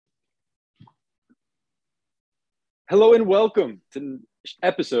Hello and welcome to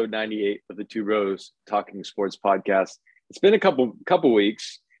episode 98 of the Two Bros Talking Sports podcast. It's been a couple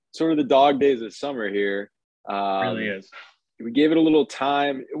weeks, sort of the dog days of summer here. Really is. We gave it a little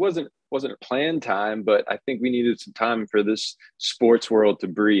time. It wasn't a planned time, but I think we needed some time for this sports world to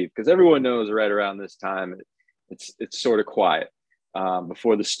breathe because everyone knows right around this time it's sort of quiet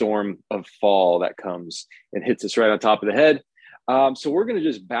before the storm of fall that comes and hits us right on top of the head. So we're going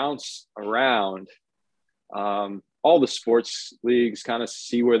to just bounce around all the sports leagues, kind of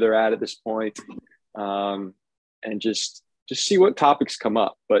see where they're at this point, and just see what topics come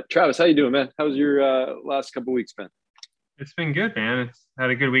up. But Travis, how you doing, man? How's your last couple weeks been? It's been good, man. It's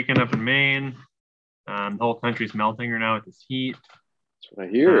had a good weekend up in Maine. The whole country's melting right now with this heat. That's what I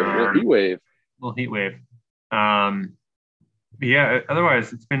hear. A little heat wave. Little heat wave. But yeah,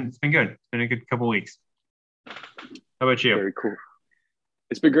 otherwise it's been good. It's been a good couple weeks. How about you? Very cool.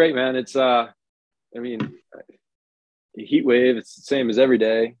 It's been great, man. It's heat wave. It's the same as every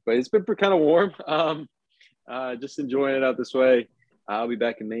day, but it's been kind of warm. Just enjoying it out this way. I'll be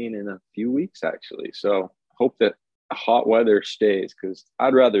back in Maine in a few weeks, actually. So hope that hot weather stays because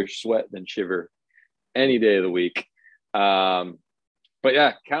I'd rather sweat than shiver any day of the week. But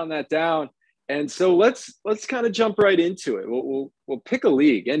yeah, count that down. And so let's kind of jump right into it. We'll pick a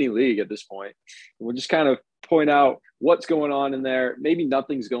league, any league at this point. We'll just kind of point out what's going on in there. Maybe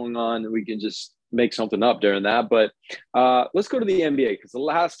nothing's going on, and we can just make something up during that. But let's go to the NBA because the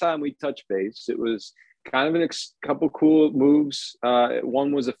last time we touched base, it was kind of couple cool moves.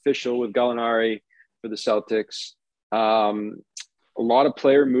 One was official with Gallinari for the Celtics. A lot of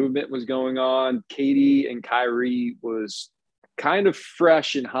player movement was going on. KD and Kyrie was kind of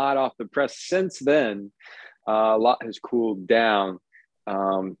fresh and hot off the press. Since then, a lot has cooled down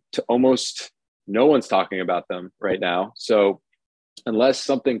to almost no one's talking about them right now. So unless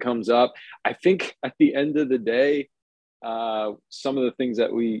something comes up, I think at the end of the day, some of the things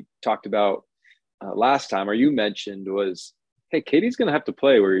that we talked about last time, or you mentioned, was, hey, KD's going to have to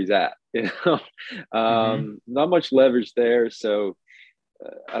play where he's at. Not much leverage there. So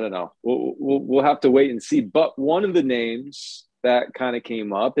I don't know. We'll have to wait and see. But one of the names that kind of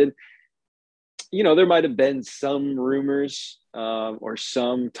came up, and there might have been some rumors or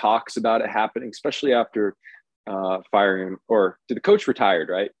some talks about it happening, especially after firing him, or did the coach retired,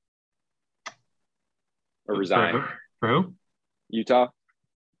 right? Or resigned? For who? Utah?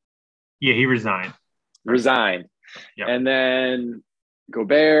 Yeah, he resigned. Resigned. Yep. And then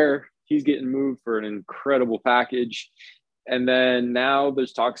Gobert, he's getting moved for an incredible package. And then now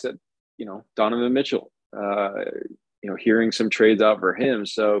there's talks that, Donovan Mitchell, hearing some trades out for him.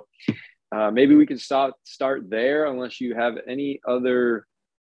 So maybe we can start there unless you have any other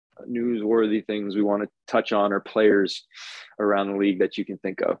newsworthy things we want to touch on or players around the league that you can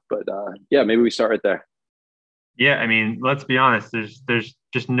think of. But yeah, maybe we start right there. Yeah, I mean, let's be honest. There's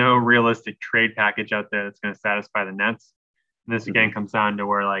just no realistic trade package out there that's going to satisfy the Nets. And this again comes down to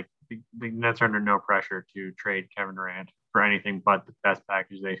where the Nets are under no pressure to trade Kevin Durant for anything but the best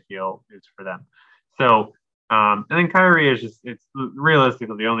package they feel is for them. So, and then Kyrie it's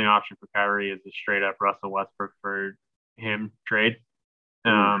realistically the only option for Kyrie is a straight up Russell Westbrook for him trade.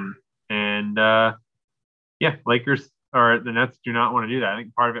 Lakers or the Nets do not want to do that. I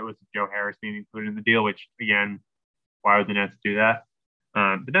think part of it was Joe Harris being included in the deal, which again, why would the Nets do that?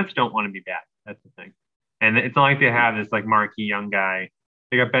 The Nets don't want to be bad. That's the thing. And it's not like they have this marquee young guy.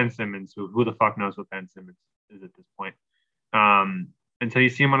 They got Ben Simmons, who the fuck knows what Ben Simmons is at this point, until you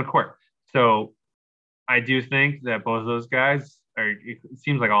see him on a court. So I do think that both of those guys it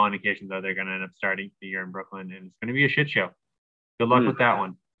seems like all indications are they're going to end up starting the year in Brooklyn, and it's going to be a shit show. Good luck with that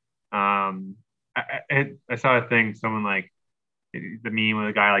one. I saw a thing, someone the meme with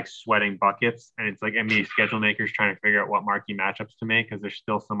a guy sweating buckets, and it's NBA schedule makers trying to figure out what marquee matchups to make because there's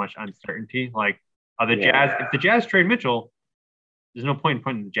still so much uncertainty. Jazz, if the Jazz trade Mitchell, there's no point in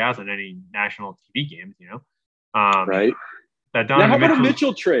putting the Jazz on any national TV games, right? That now, how about a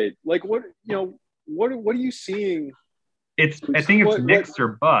Mitchell trade? What are you seeing? I think it's Knicks or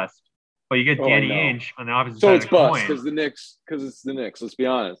bust, but you get Danny Ainge on the opposite side of the coin. So it's bust because it's the Knicks. Let's be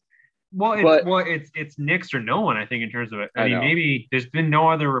honest. It's Knicks or no one, I think, in terms of it. I mean, maybe there's been no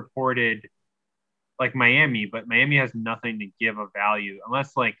other reported Miami, but Miami has nothing to give of value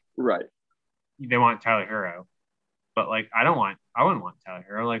unless right. They want Tyler Hero. But I wouldn't want Tyler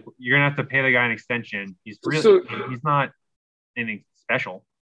Hero. You're gonna have to pay the guy an extension. He's not anything special.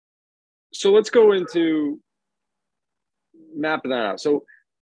 So let's go into mapping that out. So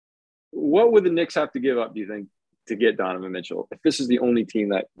what would the Knicks have to give up, do you think, to get Donovan Mitchell? If this is the only team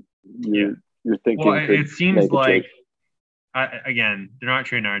that you're thinking, it seems like Again, they're not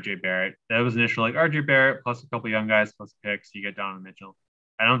trading RJ Barrett. That was initial like RJ Barrett plus a couple young guys plus picks. You get Donovan Mitchell.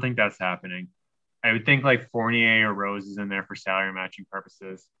 I don't think that's happening. I would think like Fournier or Rose is in there for salary matching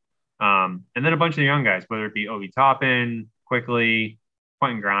purposes. And then a bunch of the young guys, whether it be Obi Toppin, Quickly,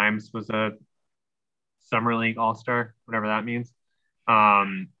 Quentin Grimes was a summer league all-star, whatever that means. But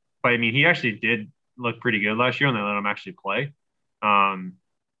I mean, he actually did look pretty good last year, and they let him actually play. I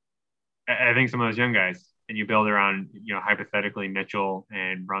think some of those young guys, and you build around, hypothetically Mitchell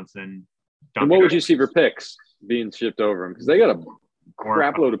and Brunson. And what would you see for picks being shipped over them? Because they got a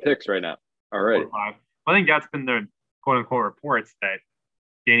crap load of picks right now. All right. I think that's been the quote unquote reports that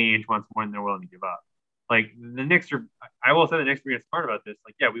Danny Ainge wants more than they're willing to give up. Like the Knicks I will say the Knicks are getting smart about this.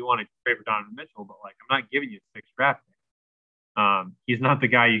 Like, yeah, we want to trade for Donovan Mitchell, but like, I'm not giving you 6 draft picks. He's not the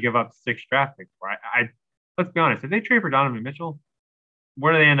guy you give up 6 draft picks for. Let's be honest. If they trade for Donovan Mitchell,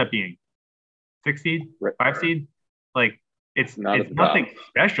 where do they end up being? 6 seed, 5 seed? Like it's nothing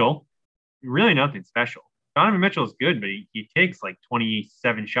special. Really nothing special. Donovan Mitchell is good, but he takes like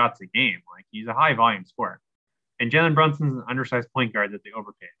 27 shots a game. Like he's a high volume scorer. And Jalen Brunson's an undersized point guard that they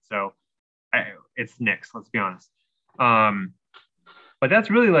overpaid. So it's Knicks, let's be honest. But that's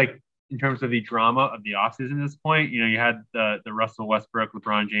really like in terms of the drama of the offseason at this point. You had the Russell Westbrook,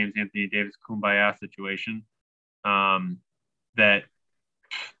 LeBron James, Anthony Davis, Kumbaya situation. That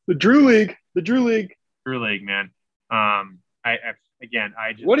the Drew League, man.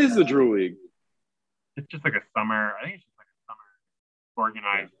 What is the Drew League? It's just like a summer. I think it's just like a summer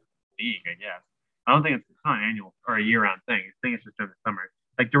organized league, I guess. I don't think it's not an annual or a year-round thing. I think it's just during the summer.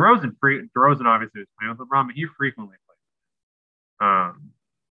 Like DeRozan obviously was playing with LeBron, but he frequently plays.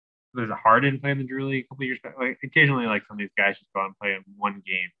 There's a Harden playing the Drew League a couple years back. Like occasionally, like some of these guys just go out and play in one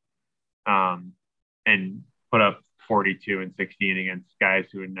game, and put up 42 and 16 against guys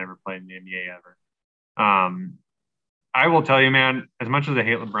who had never played in the NBA ever. I will tell you, man. As much as I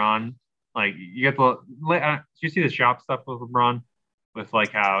hate LeBron, like you get do you see the shop stuff with LeBron? With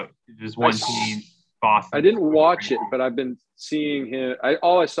like how there's one team, Boston. I didn't watch it, but I've been seeing him.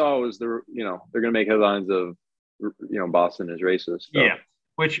 All I saw was they're gonna make headlines of Boston is racist. So. Yeah,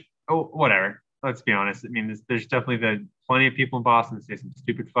 which whatever. Let's be honest. I mean, there's definitely plenty of people in Boston that say some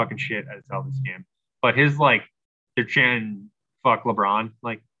stupid fucking shit at a Celtics game. But they're chanting "fuck LeBron."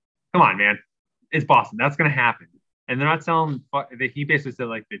 Like, come on, man, it's Boston. That's gonna happen. And they're not selling. He basically said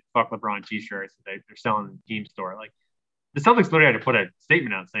like the "fuck LeBron" T-shirts that they're selling in the team store. Like. The Celtics literally had to put a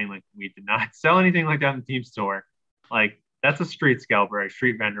statement out saying, like, we did not sell anything like that in the team store. Like, that's a street scalper, a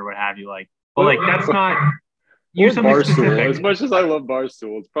street vendor, what have you. Like, well, like, that's not use something specific. As much as I love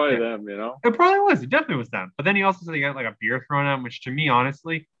Barstool, it's probably them, It probably was. It definitely was them. But then he also said he got, like, a beer thrown at him, which to me,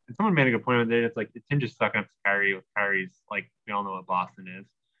 honestly, and someone made a good point of it, it's like, it's him just sucking up to Kyrie with Kyrie's, like, we all know what Boston is.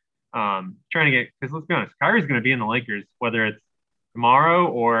 Trying to get, because let's be honest, Kyrie's going to be in the Lakers, whether it's tomorrow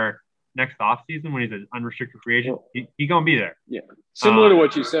or next offseason when he's an unrestricted free agent, he gonna be there. Yeah. Similar to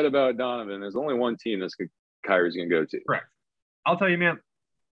what you said about Donovan, there's only one team Kyrie's gonna go to. Correct. I'll tell you, man,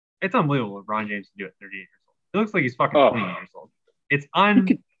 it's unbelievable LeBron James can do it 38 years old. It looks like he's fucking 20 years old. It's I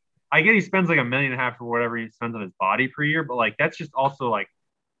get he spends like $1.5 million for whatever he spends on his body per year, but like that's just also like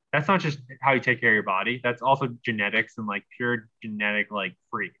that's not just how you take care of your body. That's also genetics and like pure genetic like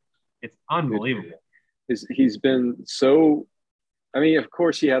freak. It's unbelievable. He's been so. I mean, of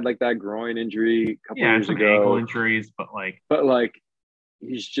course, he had like that groin injury a couple years ago. Ankle injuries, but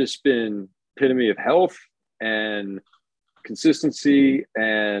he's just been epitome of health and consistency,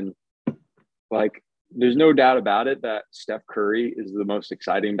 and like, there's no doubt about it that Steph Curry is the most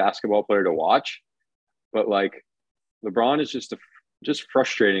exciting basketball player to watch. But like, LeBron is just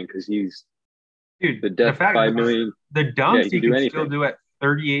frustrating because he's the death by a million. The dunks he can still do at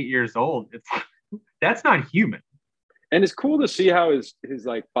 38 years old. That's not human. And it's cool to see how his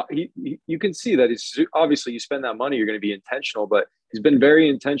like you can see that he's obviously you spend that money, you're going to be intentional, but he's been very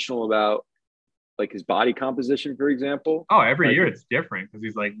intentional about like his body composition, for example. Oh, every year it's different because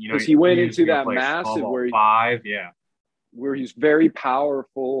he's like, because he went into that massive where he's very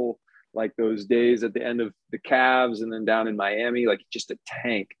powerful, like those days at the end of the Cavs and then down in Miami, like just a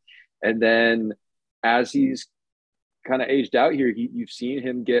tank. And then as he's kind of aged out here, you've seen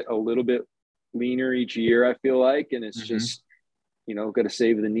him get a little bit leaner each year, I feel like, and it's just got to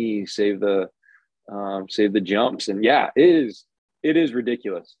save the knees, save the jumps, and it is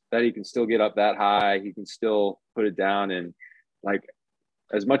ridiculous that he can still get up that high. He can still put it down, and like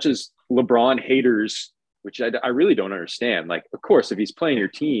as much as LeBron haters, which I really don't understand. Like, of course, if he's playing your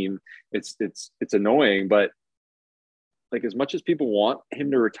team, it's annoying, but like as much as people want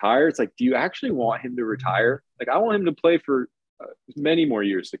him to retire, it's like, do you actually want him to retire? Like, I want him to play for many more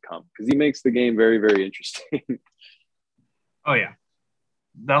years to come because he makes the game very, very interesting. Oh yeah,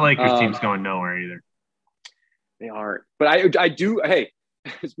 that Lakers team's going nowhere either. They aren't. But I do. Hey,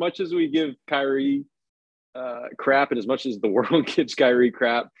 as much as we give Kyrie crap, and as much as the world gives Kyrie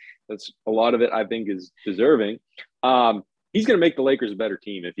crap, that's a lot of it. I think is deserving. He's going to make the Lakers a better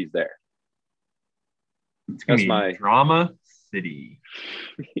team if he's there. It's gonna be drama city.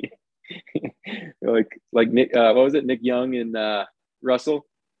 like Nick, what was it? Nick Young and Russell.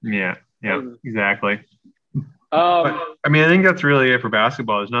 Yeah, exactly. But, I mean, I think that's really it for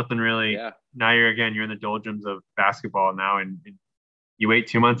basketball. There's nothing really. Yeah. Now you're in the doldrums of basketball now, and you wait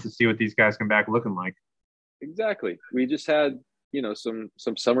 2 months to see what these guys come back looking like. Exactly. We just had some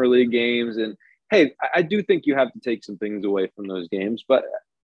summer league games, and hey, I do think you have to take some things away from those games, but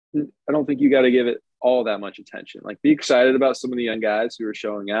I don't think you got to give it all that much attention. Like, be excited about some of the young guys who are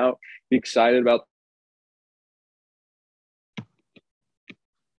showing out. Be excited about.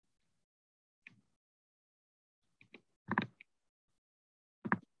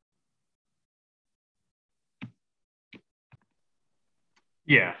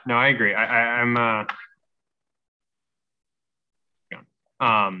 Yeah, no, I agree.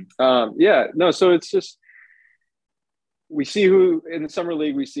 So it's just, we see who in the summer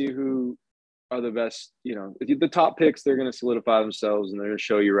league, we see who are the best, the top picks. They're going to solidify themselves and they're going to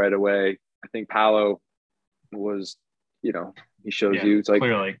show you right away. I think Paolo was, he shows you, it's like,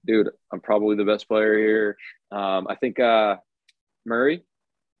 clearly, dude, I'm probably the best player here. I think Murray.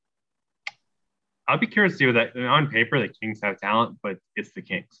 I'll be curious to see what that, on paper, the Kings have talent, but it's the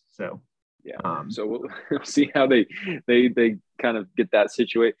Kings. So, yeah. So we'll see how they kind of get that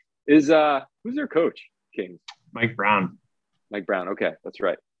situated. Who's their coach? Kings. Mike Brown. Okay, that's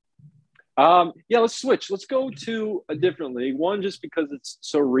right. Let's switch. Let's go to a different league. One, just because it's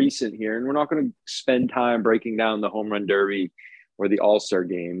so recent here, and we're not going to spend time breaking down the Home Run Derby or the All-Star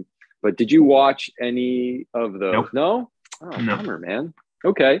game. But did you watch any of those? Nope. No? Oh, no. Bummer, man.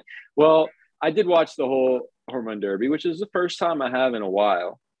 Okay. Well, I did watch the whole Home Run Derby, which is the first time I have in a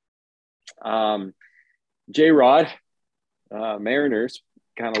while. J-Rod, Mariners,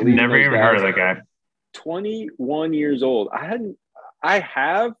 kind of never even heard of that guy. 21 years old. I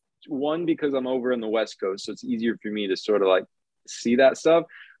have one because I'm over on the West Coast, so it's easier for me to sort of like see that stuff.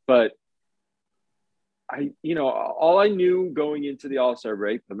 But all I knew going into the All-Star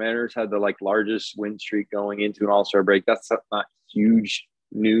break, the Mariners had the largest win streak going into an All-Star break. That's not huge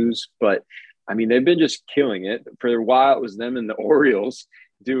news, but I mean, they've been just killing it. For a while, it was them and the Orioles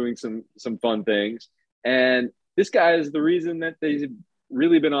doing some fun things. And this guy is the reason that they've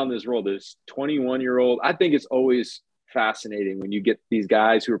really been on this roll. This 21-year-old. I think it's always fascinating when you get these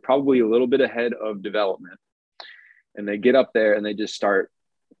guys who are probably a little bit ahead of development and they get up there and they just start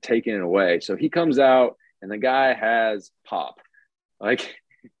taking it away. So he comes out and the guy has pop. Like,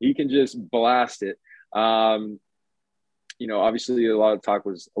 he can just blast it. Obviously a lot of talk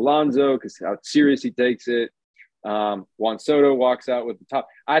was Alonso because how serious he takes it. Juan Soto walks out with the top.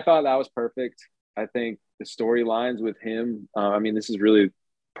 I thought that was perfect. I think the storylines with him, this is really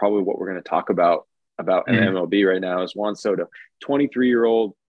probably what we're going to talk about in MLB right now is Juan Soto,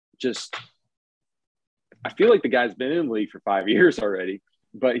 23-year-old. Just, I feel like the guy's been in the league for 5 years already,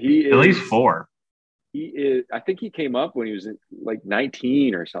 but he is at least 4. He is. I think he came up when he was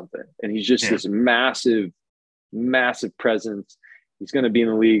 19 or something, and he's just this massive presence. He's going to be in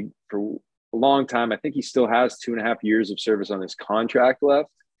the league for a long time. I think he still has 2.5 years of service on his contract left,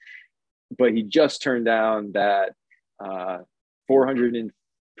 but he just turned down that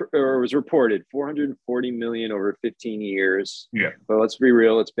was reported $440 million over 15 years. Yeah. But let's be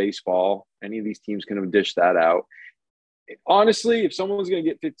real, it's baseball. Any of these teams can dish that out. Honestly, if someone's going to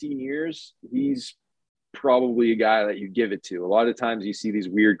get 15 years, he's probably a guy that you give it to. A lot of times you see these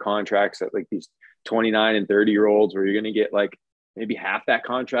weird contracts that these 29 and 30-year-olds where you're going to get maybe half that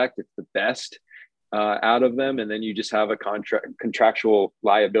contract if the best out of them, and then you just have a contractual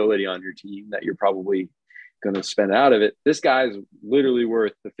liability on your team that you're probably going to spend out of it. This guy's literally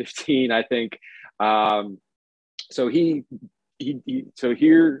worth the 15, I think. So here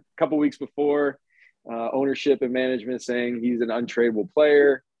a couple weeks before, ownership and management saying he's an untradeable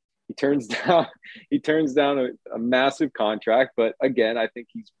player. He turns down a massive contract, but again, I think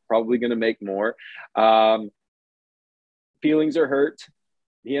he's probably going to make more. Feelings are hurt.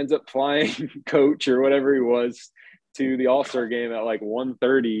 He ends up flying coach or whatever he was to the All-Star game at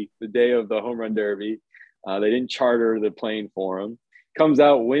 1:30 the day of the Home Run Derby. They didn't charter the plane for him. Comes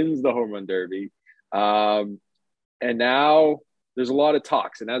out, wins the Home Run Derby. And now there's a lot of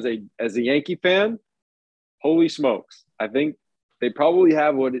talks. And as a Yankee fan, holy smokes, I think they probably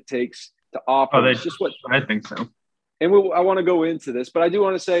have what it takes to offer. Oh, I think so. And I want to go into this, but I do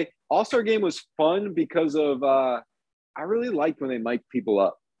want to say All-Star game was fun because of I really like when they mic people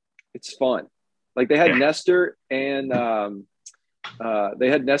up. It's fun. Like they had Nestor and they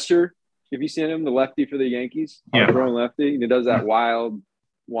had Nestor. Have you seen him, the lefty for the Yankees? Throwing lefty. And he does that wild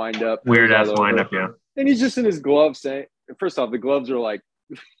wind up. Weird ass wind up, yeah. And he's just in his gloves saying, first off, the gloves are like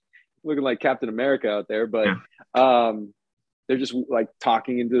looking like Captain America out there, but they're just like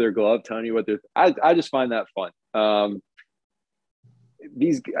talking into their glove, telling you what they're. I just find that fun.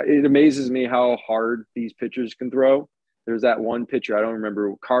 It amazes me how hard these pitchers can throw. There's that one pitcher, I don't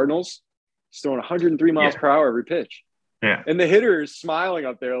remember, Cardinals. He's throwing 103 miles per hour every pitch. Yeah. And the hitter is smiling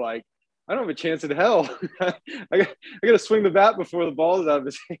up there like, I don't have a chance in hell. I got to swing the bat before the ball is out of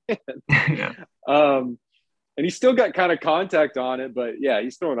his hand. And he's still got kind of contact on it, but yeah,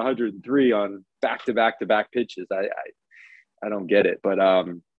 he's throwing 103 on back-to-back pitches. I don't get it, but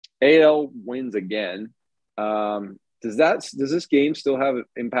AL wins again. Does this game still have an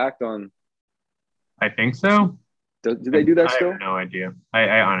impact on? I think so. Do they do that still? I have no idea.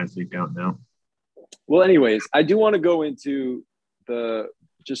 I honestly don't know. Well, anyways, I do want to go into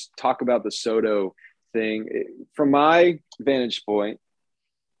just talk about the Soto thing. From my vantage point,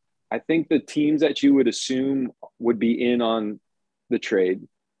 I think the teams that you would assume would be in on the trade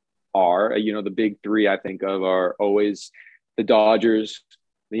are, the big three I think of are always the Dodgers,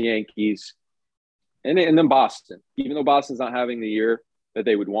 the Yankees, and then Boston. Even though Boston's not having the year that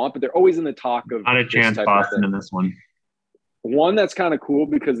they would want, but they're always in the talk of. Not a chance Boston in this one. One that's kind of cool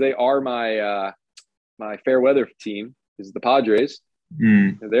because they are my fair weather team is the Padres.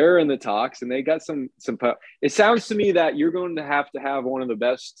 They're in the talks and they got some. It sounds to me that you're going to have one of the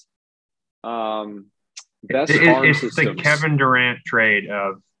best farm it's systems. the Kevin Durant trade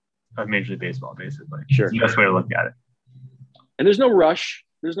of Major League Baseball, basically. Sure, it's the best way to look at it. And there's no rush.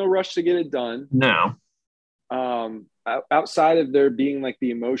 There's no rush to get it done. No. Outside of there being like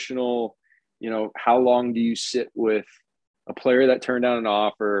the emotional, how long do you sit with a player that turned down an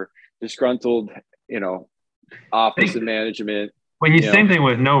offer, disgruntled, office and management. When same thing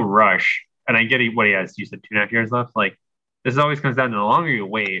with no rush, and I get what he has. You said 2.5 years left. Like this always comes down to the longer you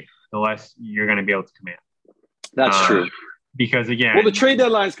wait, the less you're going to be able to command. That's true. Because again, the trade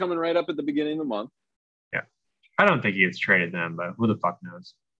deadline is coming right up at the beginning of the month. Yeah, I don't think he gets traded then, but who the fuck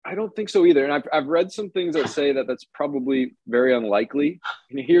knows? I don't think so either. And I've read some things that say that that's probably very unlikely.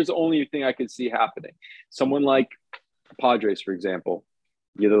 And here's the only thing I could see happening. Someone like Padres, for example,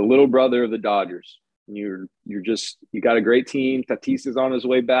 you're the little brother of the Dodgers. You got a great team. Tatis is on his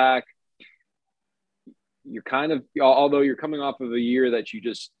way back. You're kind of, although you're coming off of a year that you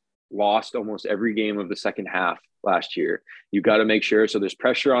just lost almost every game of the second half last year, you got to make sure. So there's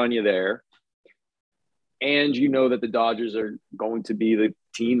pressure on you there. And you know that the Dodgers are going to be the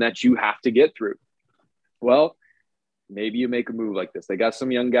team that you have to get through. Well, maybe you make a move like this. They got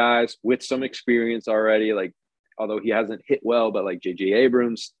some young guys with some experience already, like, although he hasn't hit well, but like J.J.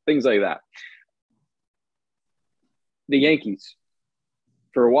 Abrams, things like that. The Yankees,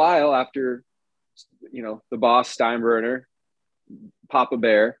 for a while after, the boss Steinbrenner, Papa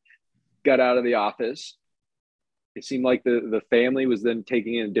Bear, got out of the office, it seemed like the family was then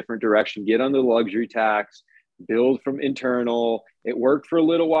taking it in a different direction, get on the luxury tax, build from internal. It worked for a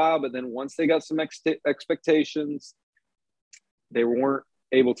little while, but then once they got some expectations, they weren't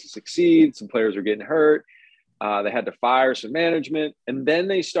able to succeed. Some players were getting hurt. They had to fire some management. And then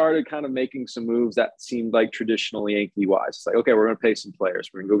they started kind of making some moves that seemed like traditional Yankee-wise. It's like, okay, we're going to pay some players.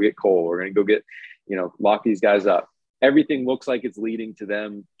 We're going to go get Cole. We're going to go get, lock these guys up. Everything looks like it's leading to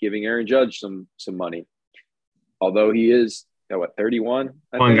them giving Aaron Judge some money. Although he is, 31?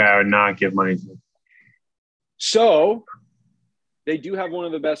 One guy I would not give money to. So they do have one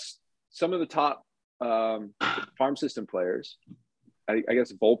of the best, some of the top farm system players. I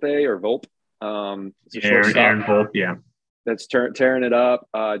guess Volpe or Volpe. Aaron Volpe, yeah. That's tearing it up.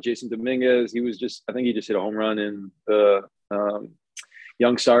 Jason Dominguez, I think he just hit a home run in the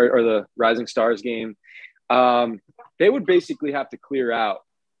Young Star or the Rising Stars game. They would basically have to clear out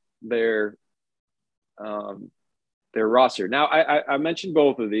their roster. Now, I mentioned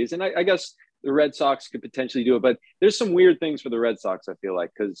both of these, and I guess the Red Sox could potentially do it, but there's some weird things for the Red Sox, I feel like,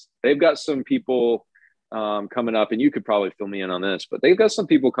 because they've got some people coming up, and you could probably fill me in on this, but they've got some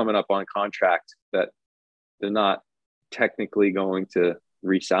people coming up on contract that they're not technically going to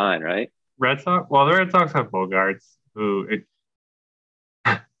re-sign, right? Red Sox? Well, the Red Sox have Bogarts,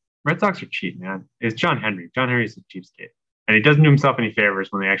 Red Sox are cheap, man. It's John Henry. John Henry's a cheapskate, and he doesn't do himself any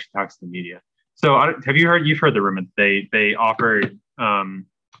favors when he actually talks to the media. So you've heard the rumor they offered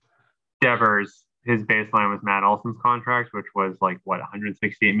Devers his baseline was Matt Olson's contract, which was like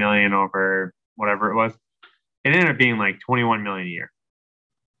 $168 million over whatever it was. It ended up being like $21 million a year.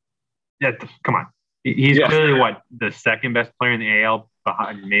 Yeah, come on. He's clearly the second best player in the AL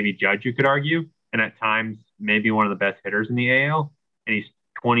behind maybe Judge, you could argue, and at times maybe one of the best hitters in the AL. And he's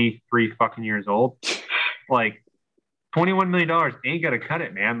 23 fucking years old. Like, $21 million ain't gonna cut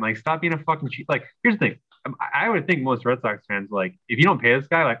it, man. Like, stop being a fucking cheat. Like, here's the thing. I would think most Red Sox fans, like, if you don't pay this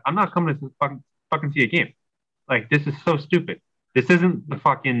guy, like, I'm not coming to fucking see a game. Like, this is so stupid. This isn't the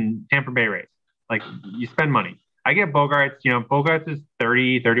fucking Tampa Bay Rays. Like, you spend money. I get Bogaerts. Bogaerts is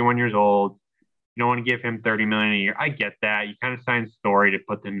 30, 31 years old. You don't want to give him $30 million a year. I get that. You kind of signed Story to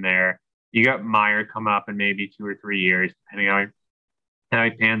put them there. You got Meyer coming up in maybe 2 or 3 years, depending on how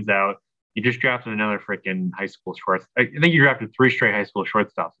he pans out. You just drafted another freaking high school short. I think you drafted 3 straight high school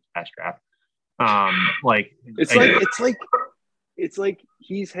shortstops this past draft. It's like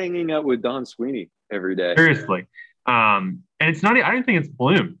he's hanging out with Don Sweeney every day. Seriously. And it's not. I don't think it's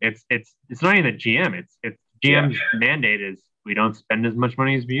Bloom. It's not even the GM. It's GM's mandate is we don't spend as much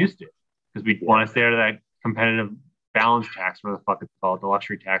money as we used to because we want to stay out of that competitive balance tax, whatever the fuck it's called, the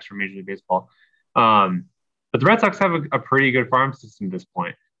luxury tax for Major League Baseball. But the Red Sox have a pretty good farm system at this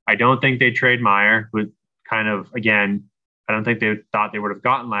point. I don't think they trade Meyer, who kind of, again, I don't think they thought they would have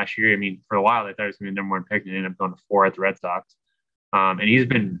gotten last year. I mean, for a while, they thought he was going to be the number 1 pick and ended up going to 4 at the Red Sox. And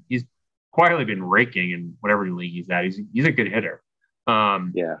he's quietly been raking in whatever league he's at. He's a good hitter.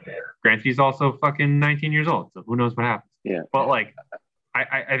 Granted, he's also fucking 19 years old, so who knows what happens. Yeah. But, like,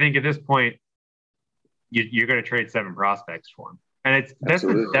 I think at this point, you're going to trade 7 prospects for him. And that's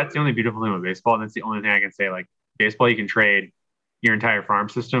the only beautiful thing with baseball. And that's the only thing I can say. Like, baseball, you can trade your entire farm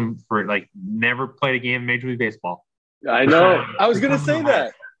system for, like, never played a game in Major League Baseball. I know. I was going to say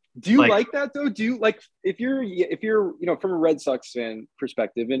that. Do you like that, though? Do you, like, if you're from a Red Sox fan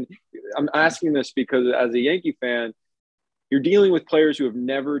perspective, and I'm asking this because as a Yankee fan, you're dealing with players who have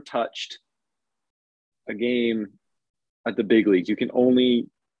never touched a game at the big leagues. You can only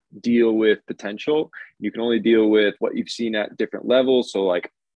deal with potential. You can only deal with what you've seen at different levels. So,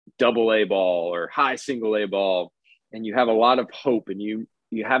 like, double-A ball or high single-A ball. And you have a lot of hope, and you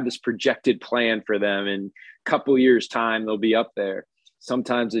have this projected plan for them. In a couple of years' time, they'll be up there.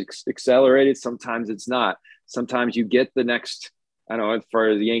 Sometimes it's accelerated, sometimes it's not. Sometimes you get the next, I don't know, as far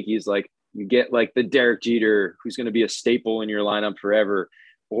as the Yankees, like, you get like the Derek Jeter, who's going to be a staple in your lineup forever.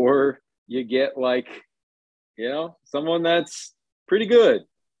 Or you get, like, someone that's pretty good,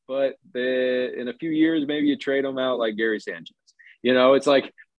 but in a few years, maybe you trade them out like Gary Sanchez. It's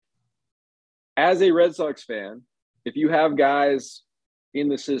like, as a Red Sox fan, if you have guys in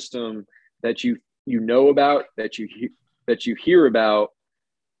the system that you know about, that you hear about,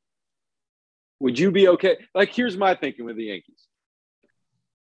 would you be okay? Like, here's my thinking with the Yankees.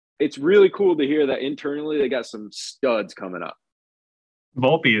 It's really cool to hear that internally they got some studs coming up.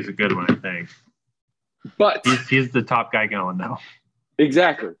 Volpe is a good one, I think. But he's the top guy going now.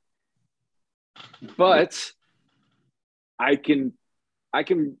 Exactly. But I can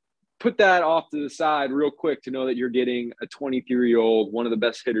put that off to the side real quick to know that you're getting a 23-year-old, one of the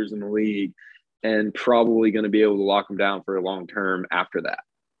best hitters in the league, and probably going to be able to lock him down for a long term after that.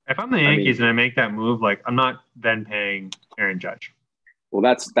 If I'm the Yankees and I make that move, like, I'm not then paying Aaron Judge. Well,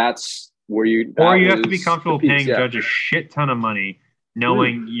 that's where you have to be comfortable paying Judge a shit ton of money,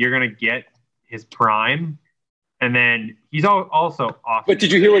 knowing you're going to get his prime, and then he's also off. But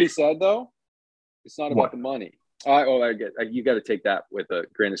did you hear what he said, though? It's not about the money. I get. You got to take that with a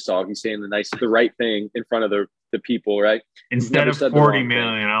grain of salt. He's saying the right thing in front of the people, right? Instead of $40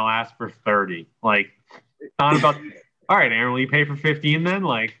 million, I'll ask for 30. Like, not about. All right, Aaron, will you pay for 15 then?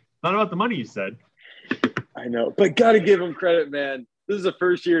 Like, not about the money you said. I know, but got to give him credit, man. This is the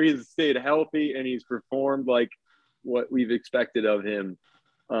first year he's stayed healthy and he's performed like what we've expected of him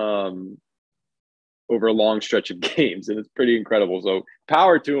over a long stretch of games, and it's pretty incredible. So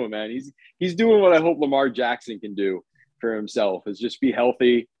power to him, man. He's doing what I hope Lamar Jackson can do for himself, is just be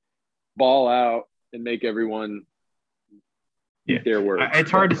healthy, ball out, and make everyone eat their words.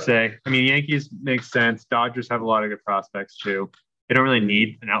 It's hard to say. I mean, Yankees makes sense. Dodgers have a lot of good prospects too. They don't really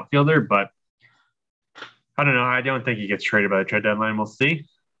need an outfielder, but I don't know. I don't think he gets traded by the trade deadline. We'll see.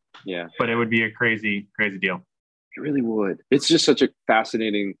 Yeah. But it would be a crazy, crazy deal. It really would. It's just such a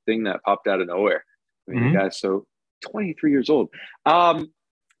fascinating thing that popped out of nowhere. I mean, the guy's so 23 years old.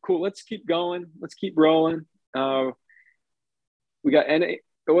 Cool. Let's keep going. Let's keep rolling. We got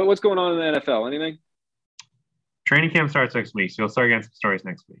what's going on in the NFL? Anything? Training camp starts next week, so you'll start getting some stories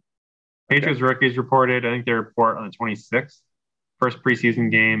next week. Patriots rookies reported. I think they report on the 26th. First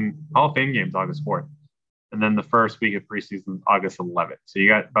preseason game, Hall of Fame game's August 4th. And then the first week of preseason, August 11th. So you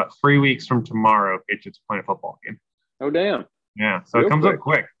got about 3 weeks from tomorrow, Patriots playing a football game. Oh, damn. Yeah. So it comes up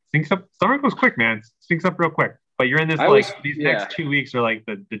quick. Summer goes quick, man. It stinks up real quick. But you're in this these next 2 weeks are like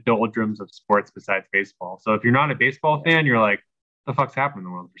the doldrums of sports besides baseball. So if you're not a baseball fan, you're like, the fuck's happening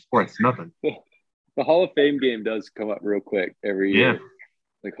in the world for sports? Nothing. The Hall of Fame game does come up real quick every year.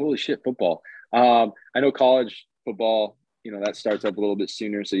 Like, holy shit, football. I know college football, that starts up a little bit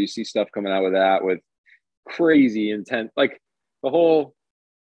sooner. So you see stuff coming out with that with crazy intent. Like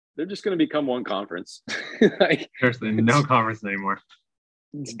they're just going to become one conference. Like, there's no conference anymore.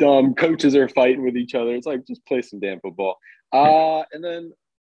 It's dumb. Coaches are fighting with each other. It's like, just play some damn football. And then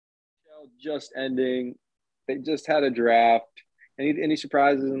just ending. They just had a draft. Any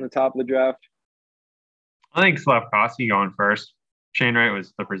surprises in the top of the draft? I think Slavkovsky going first. Shane Wright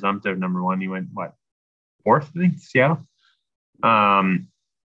was the presumptive number one. He went, fourth, I think, Seattle. Otherwise,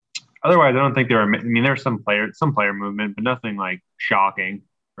 I don't think there were – I mean, there was some player movement, but nothing, like, shocking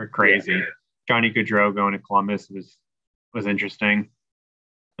or crazy. Yeah. Johnny Gaudreau going to Columbus was interesting.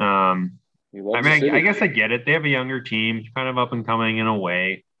 I guess I get it. They have a younger team, kind of up and coming in a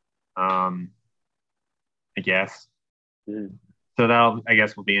way. I guess. Mm. So that, I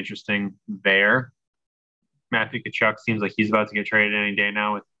guess, will be interesting there. Matthew Tkachuk seems like he's about to get traded any day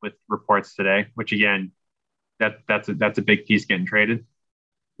now with reports today, which, again, that's a big piece getting traded.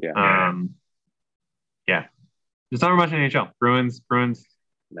 Yeah. Yeah. There's not much in NHL. Bruins.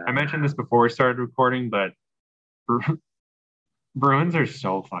 No. I mentioned this before we started recording, but Bruins are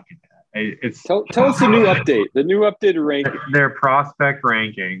so fucking bad. Tell us the new update. The new updated ranking. Their prospect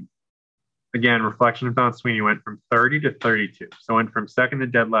ranking, again, reflection of Don Sweeney, went from 30 to 32. So went from second to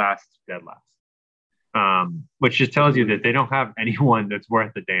dead last to dead last. Which just tells you that they don't have anyone that's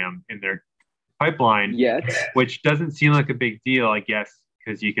worth a damn in their pipeline yet. Which doesn't seem like a big deal, I guess,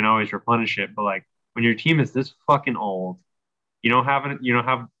 because you can always replenish it. But like when your team is this fucking old, you don't have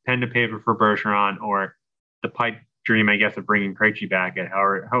pen to paper for Bergeron or the pipe dream, I guess, of bringing Krejci back at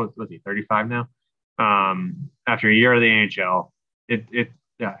how was he 35 now? After a year of the NHL,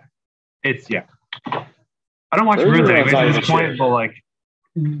 it's I don't watch Bruins anyways at this point, but like,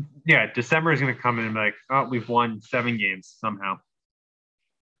 yeah, December is going to come in and be like, oh, we've won 7 games somehow.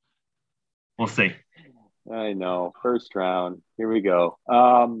 We'll see. I know. First round. Here we go.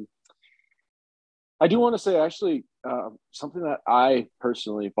 I do want to say, actually, something that I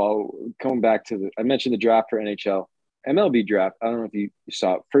personally follow, coming back to I mentioned the draft for NHL. MLB draft, I don't know if you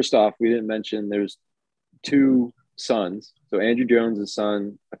saw it. First off, we didn't mention there's 2 sons. So Andrew Jones'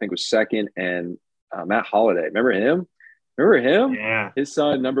 son, I think, was second, and Matt Holliday. Remember him? Yeah. His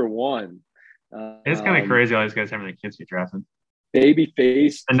son, number 1. It's kind of crazy all these guys having their kids get drafted. Baby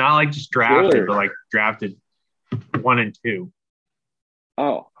face. And not like just drafted, killer. But like drafted 1 and 2.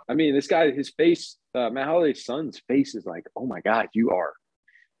 Oh, I mean, this guy, his face, Matt Holliday's son's face is like, oh my God, you are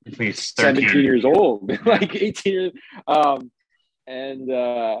 17 years old, like 18 years.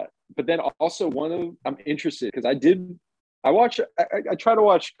 But then also I'm interested because I try to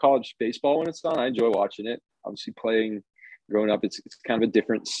watch college baseball when it's on. I enjoy watching it. Obviously playing growing up, it's kind of a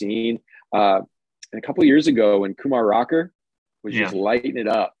different scene. And a couple of years ago when Kumar Rocker was just lighting it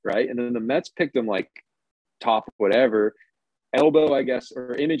up, right? And then the Mets picked him like top whatever. Elbow, I guess,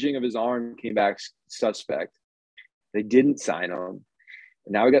 or imaging of his arm came back suspect. They didn't sign him.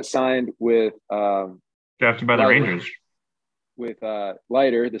 And now he got signed with drafted by the Rangers. With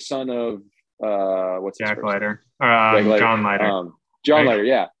Leiter, the son of what's his Jack Leiter. John Leiter. John Leiter,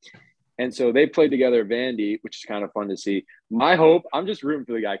 yeah. And so they played together at Vandy, which is kind of fun to see. My hope, I'm just rooting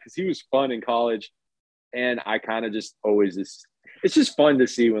for the guy because he was fun in college. And I kind of just always it's just fun to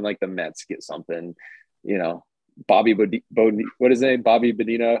see when like the Mets get something, Bobby what is his name? Bobby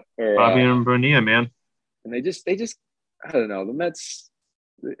Bonilla or Bobby and Bonilla, man. And they just I don't know. The Mets,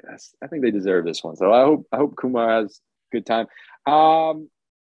 I think they deserve this one. So I hope Kumar has a good time. All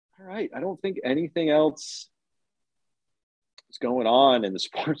right. I don't think anything else is going on in the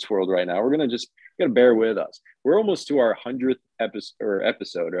sports world right now. We're gonna bear with us. We're almost to our 100th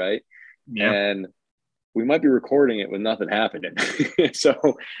episode, right? Yeah. And we might be recording it with nothing happening.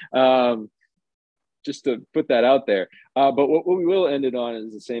 So just to put that out there. But what we will end it on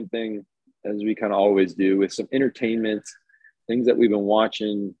is the same thing as we kind of always do, with some entertainment, things that we've been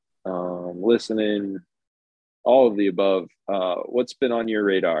watching, listening, all of the above. What's been on your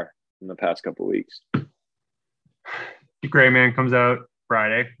radar in the past couple of weeks? The Gray Man comes out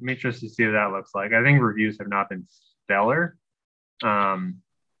Friday. I'm interested to see what that looks like. I think reviews have not been stellar. But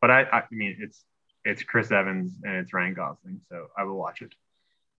I mean, it's Chris Evans and it's Ryan Gosling, so I will watch it.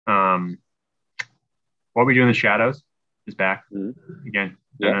 What We Do in the Shadows is back again.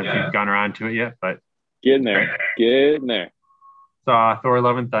 I don't know if you've gone around to it yet, but getting there. Saw Thor: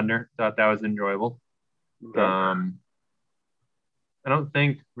 Love and Thunder. Thought that was enjoyable. Okay. I don't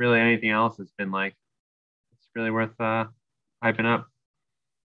think really anything else has been like really worth hyping up.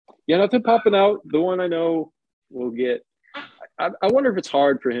 Yeah, nothing popping out. The one I know will get. I wonder if it's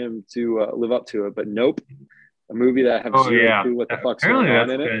hard for him to live up to it, but nope. A movie that I have Oh zero yeah, clue what the fuck's apparently going on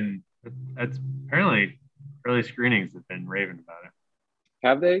in it. that's apparently early screenings have been raving about it.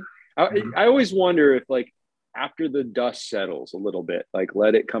 Have they? I always wonder if like after the dust settles a little bit, like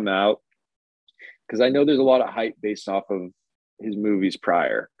let it come out, because I know there's a lot of hype based off of his movies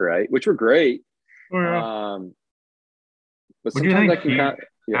prior, right? Which were great. Oh, yeah. But What do you sometimes I think can kind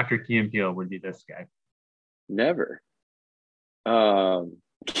of, after Key and Peele would be this guy? never.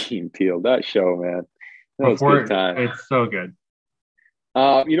 Key and Peele, that show, man. That was Before good time. it's so good.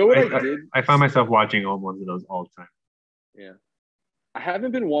 You know what I did? I find myself watching old ones of those all the time. Yeah. I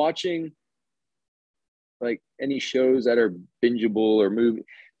haven't been watching like any shows that are bingeable or movie.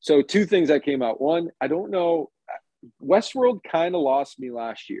 So two things that came out. One, I don't know. Westworld kind of lost me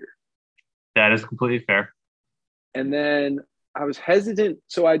last year. That is completely fair. And then I was hesitant.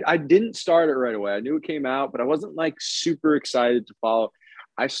 So I didn't start it right away. I knew it came out, but I wasn't like super excited to follow.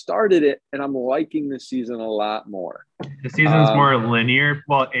 I started it and I'm liking this season a lot more. The season's more linear.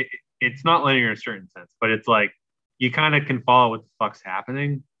 Well, it's not linear in a certain sense, but it's like you kind of can follow what the fuck's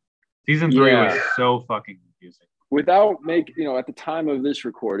happening. Season 3 was so fucking confusing. Without at the time of this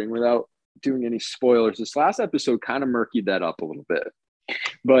recording, without doing any spoilers, this last episode kind of murkied that up a little bit.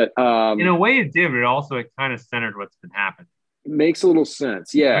 But in a way it did, but also it kind of centered what's been happening. It makes a little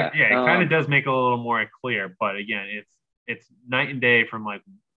sense. Yeah. It kind of does make it a little more clear. But again, it's night and day from like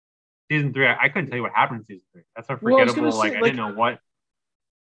season 3. I couldn't tell you what happened in season 3. That's so forgettable. I didn't know what.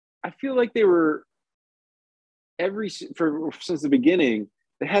 I feel like they were since the beginning,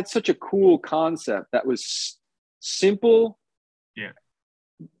 they had such a cool concept that was simple,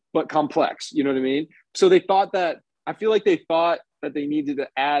 but complex. You know what I mean? So they thought that they needed to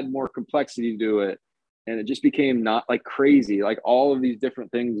add more complexity to it, and it just became not like crazy, like all of these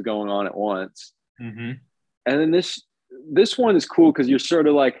different things going on at once. Mm-hmm. And then this one is cool because you're sort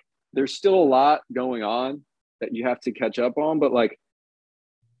of like, there's still a lot going on that you have to catch up on, but like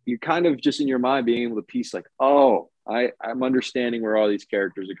you kind of just in your mind being able to piece like, oh, I'm understanding where all these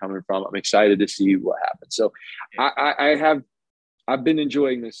characters are coming from. I'm excited to see what happens. So I've been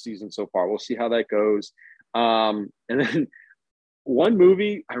enjoying this season so far. We'll see how that goes. And then one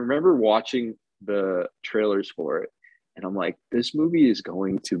movie, I remember watching the trailers for it and I'm like, this movie is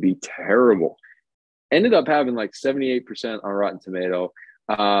going to be terrible. Ended up having like 78% on Rotten Tomato.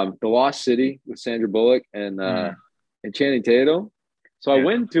 The Lost City with Sandra Bullock and Channing Tatum. So I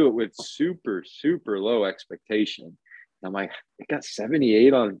went to it with super, super low expectation. And I'm like, it got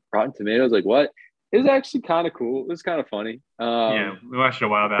 78 on Rotten Tomatoes. Like, what? It was actually kind of cool. It was kind of funny. We watched it a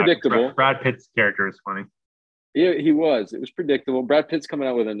while back. Predictable. Brad Pitt's character is funny. Yeah, he was. It was predictable. Brad Pitt's coming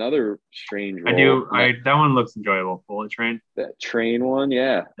out with another strange role. That one looks enjoyable. Bullet Train. That train one,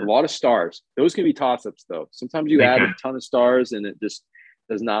 yeah. A lot of stars. Those can be toss-ups, though. Sometimes you add a ton of stars and it just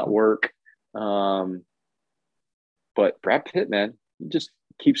does not work. But Brad Pitt, man, he just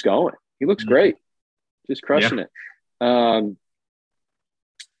keeps going. He looks great. Just crushing it. I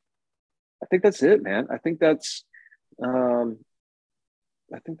think that's it, man. I think that's all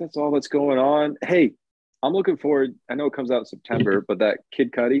that's going on. Hey, I'm looking forward. I know it comes out in September, but that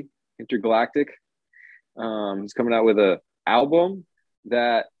Kid Cudi, Intergalactic, he's coming out with an album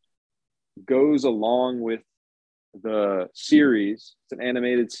that goes along with the series. It's an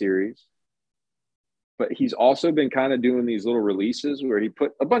animated series. But he's also been kind of doing these little releases where he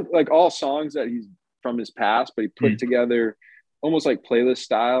put a bunch, like all songs that he's from his past, but he put together almost like playlist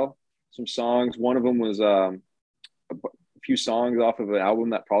style, some songs. One of them was a few songs off of an album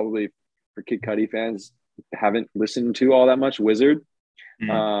that probably for Kid Cudi fans haven't listened to all that much, Wizard.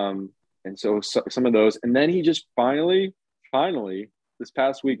 And so some of those. And then he just finally, this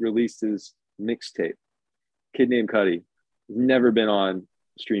past week released his mixtape, Kid Named Cudi. He's never been on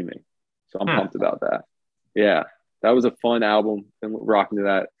streaming. So I'm pumped about that. Yeah, that was a fun album. Been rocking to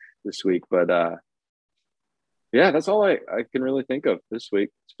that this week. But that's all I can really think of this week.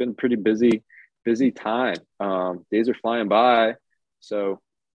 It's been a pretty busy time. Days are flying by. So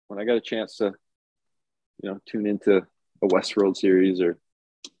when I got a chance to, tune into a Westworld series or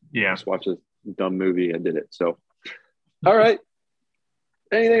just watch a dumb movie, I did it. So, all right.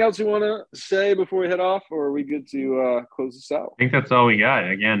 Anything else you want to say before we head off, or are we good to close this out? I think that's all we got.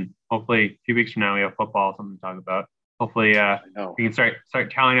 Again, hopefully a few weeks from now we have football, something to talk about. Hopefully we can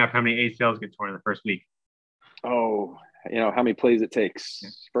start tallying up how many ACLs get torn in the first week. Oh, how many plays it takes.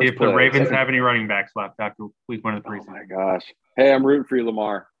 See if the Ravens have any running backs left after week 1 of the preseason. Oh, my gosh. Hey, I'm rooting for you,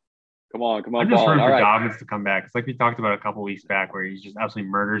 Lamar. Come on. I'm just rooting for Dobbins to come back. It's like we talked about a couple weeks back where he just absolutely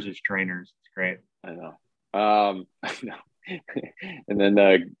murders his trainers. It's great. I know. No. And then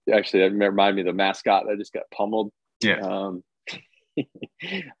actually, that reminded me of the mascot that just got pummeled. Yeah.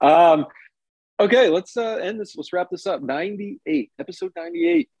 Okay, let's end this. Let's wrap this up. Episode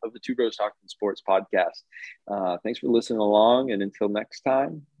 98 of the Two Bros Talking Sports podcast. Thanks for listening along, and until next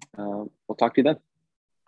time, we'll talk to you then.